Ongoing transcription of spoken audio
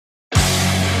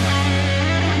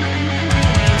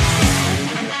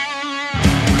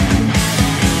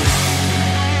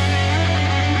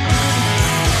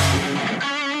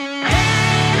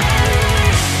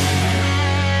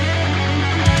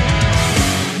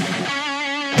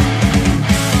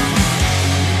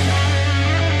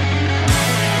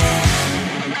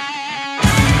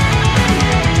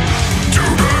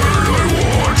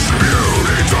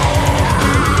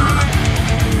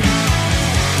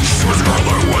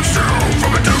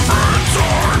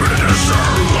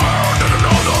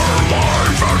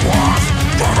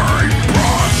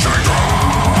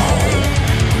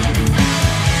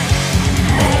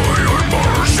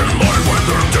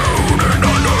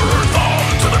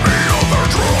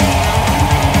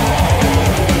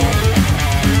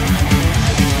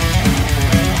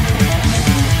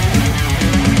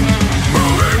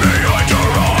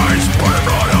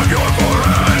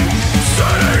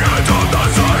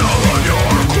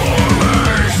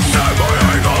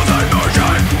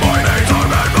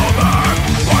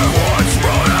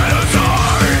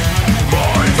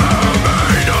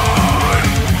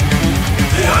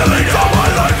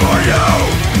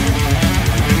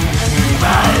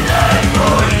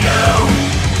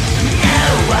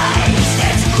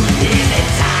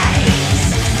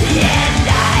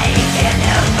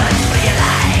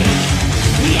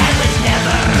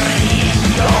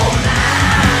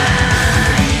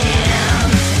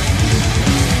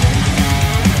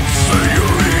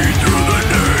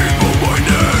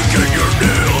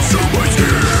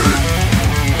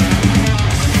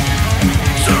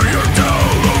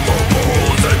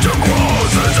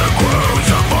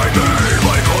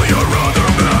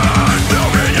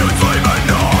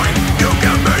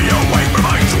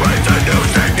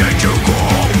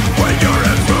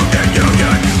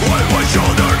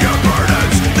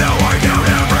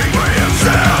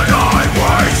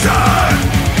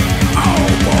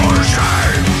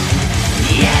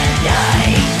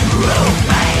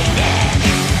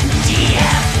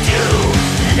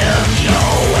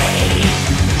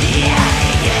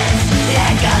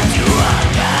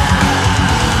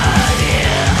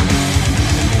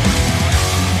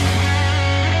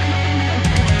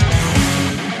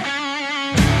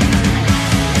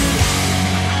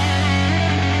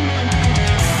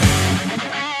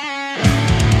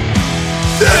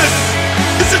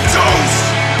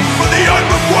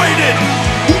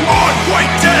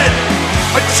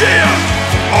cheer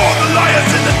all the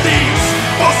liars and the thieves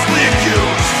falsely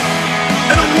accused,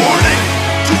 and a warning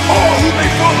to all who may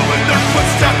follow in their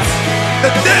footsteps,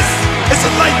 that this is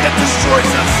a light that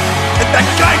destroys us and that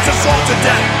guides us all to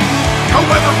death,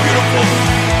 however beautiful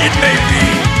it may be.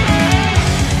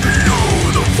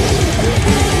 You're the fulcrum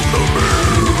of the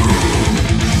moon,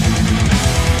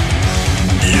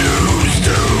 used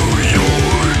to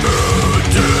your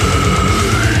advantage,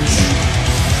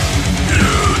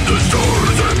 and the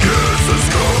stars that kiss the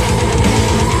sky,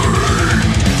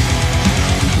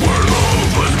 where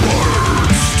love and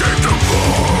words take to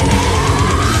fly.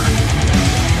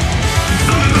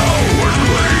 The flowers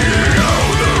bleeding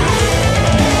out their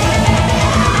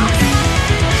hearts,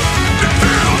 it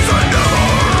feels I never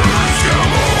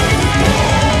come over.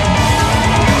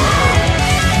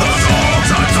 The songs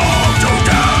I talk to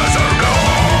desert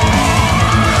nights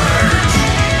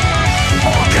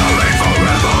are carried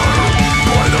forever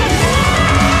by the wind.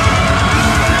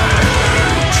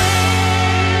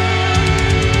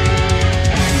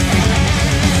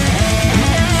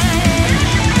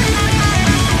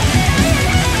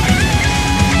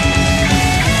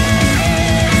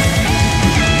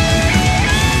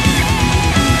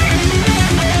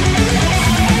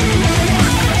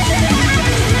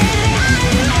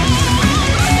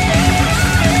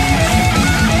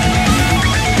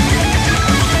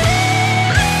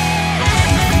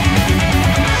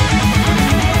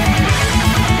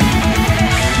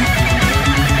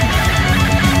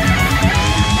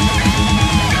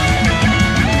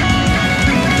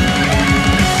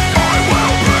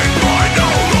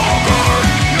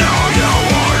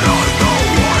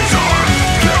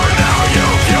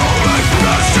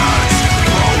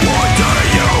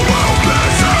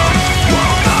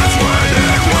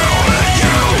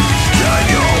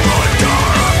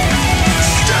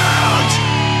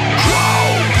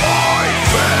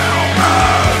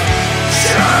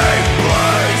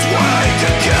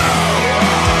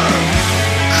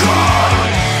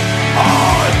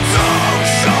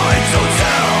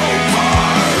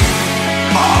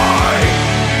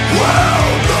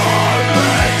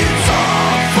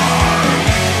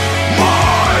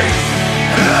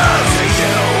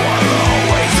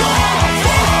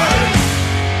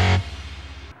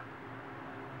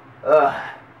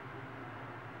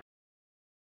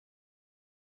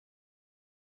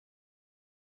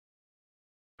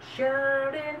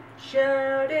 Shout it,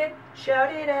 shout it,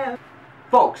 shout it out.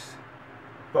 Folks,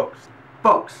 folks,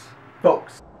 folks,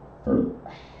 folks,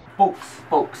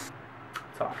 folks,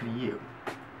 talking to you.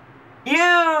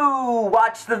 You!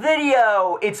 Watch the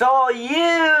video! It's all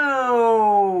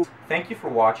you! Thank you for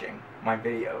watching my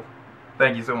video.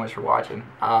 Thank you so much for watching.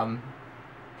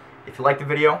 If you liked the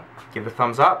video, give it a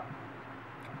thumbs up.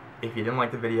 if you didn't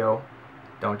like the video,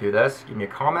 don't do this. Give me a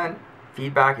comment.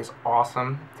 Feedback is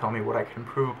awesome. Tell me what I could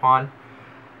improve upon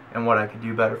and what I could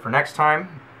do better for next time.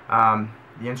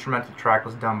 The instrumental track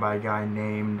was done by a guy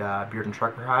named Beard and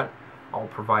Trucker Hat. I'll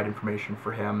provide information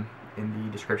for him in the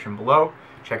description below.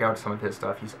 Check out some of his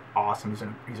stuff. He's awesome.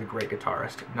 He's a great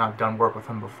guitarist. Now, I've done work with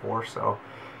him before, so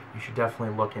you should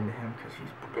definitely look into him because he's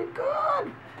pretty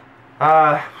good.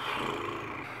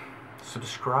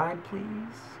 Subscribe,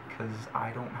 please, because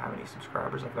I don't have any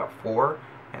subscribers. I've got 4,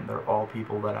 and they're all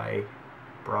people that I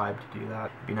bribed to do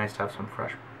that. It'd be nice to have some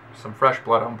fresh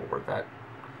blood on board that,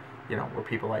 you know, were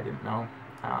people I didn't know.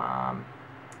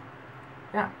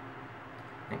 Yeah.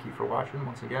 Thank you for watching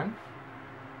once again.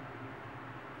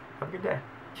 Have a good day.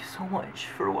 Thank you so much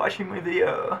for watching my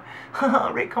video.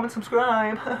 Rate, comment,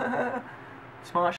 subscribe. Smosh.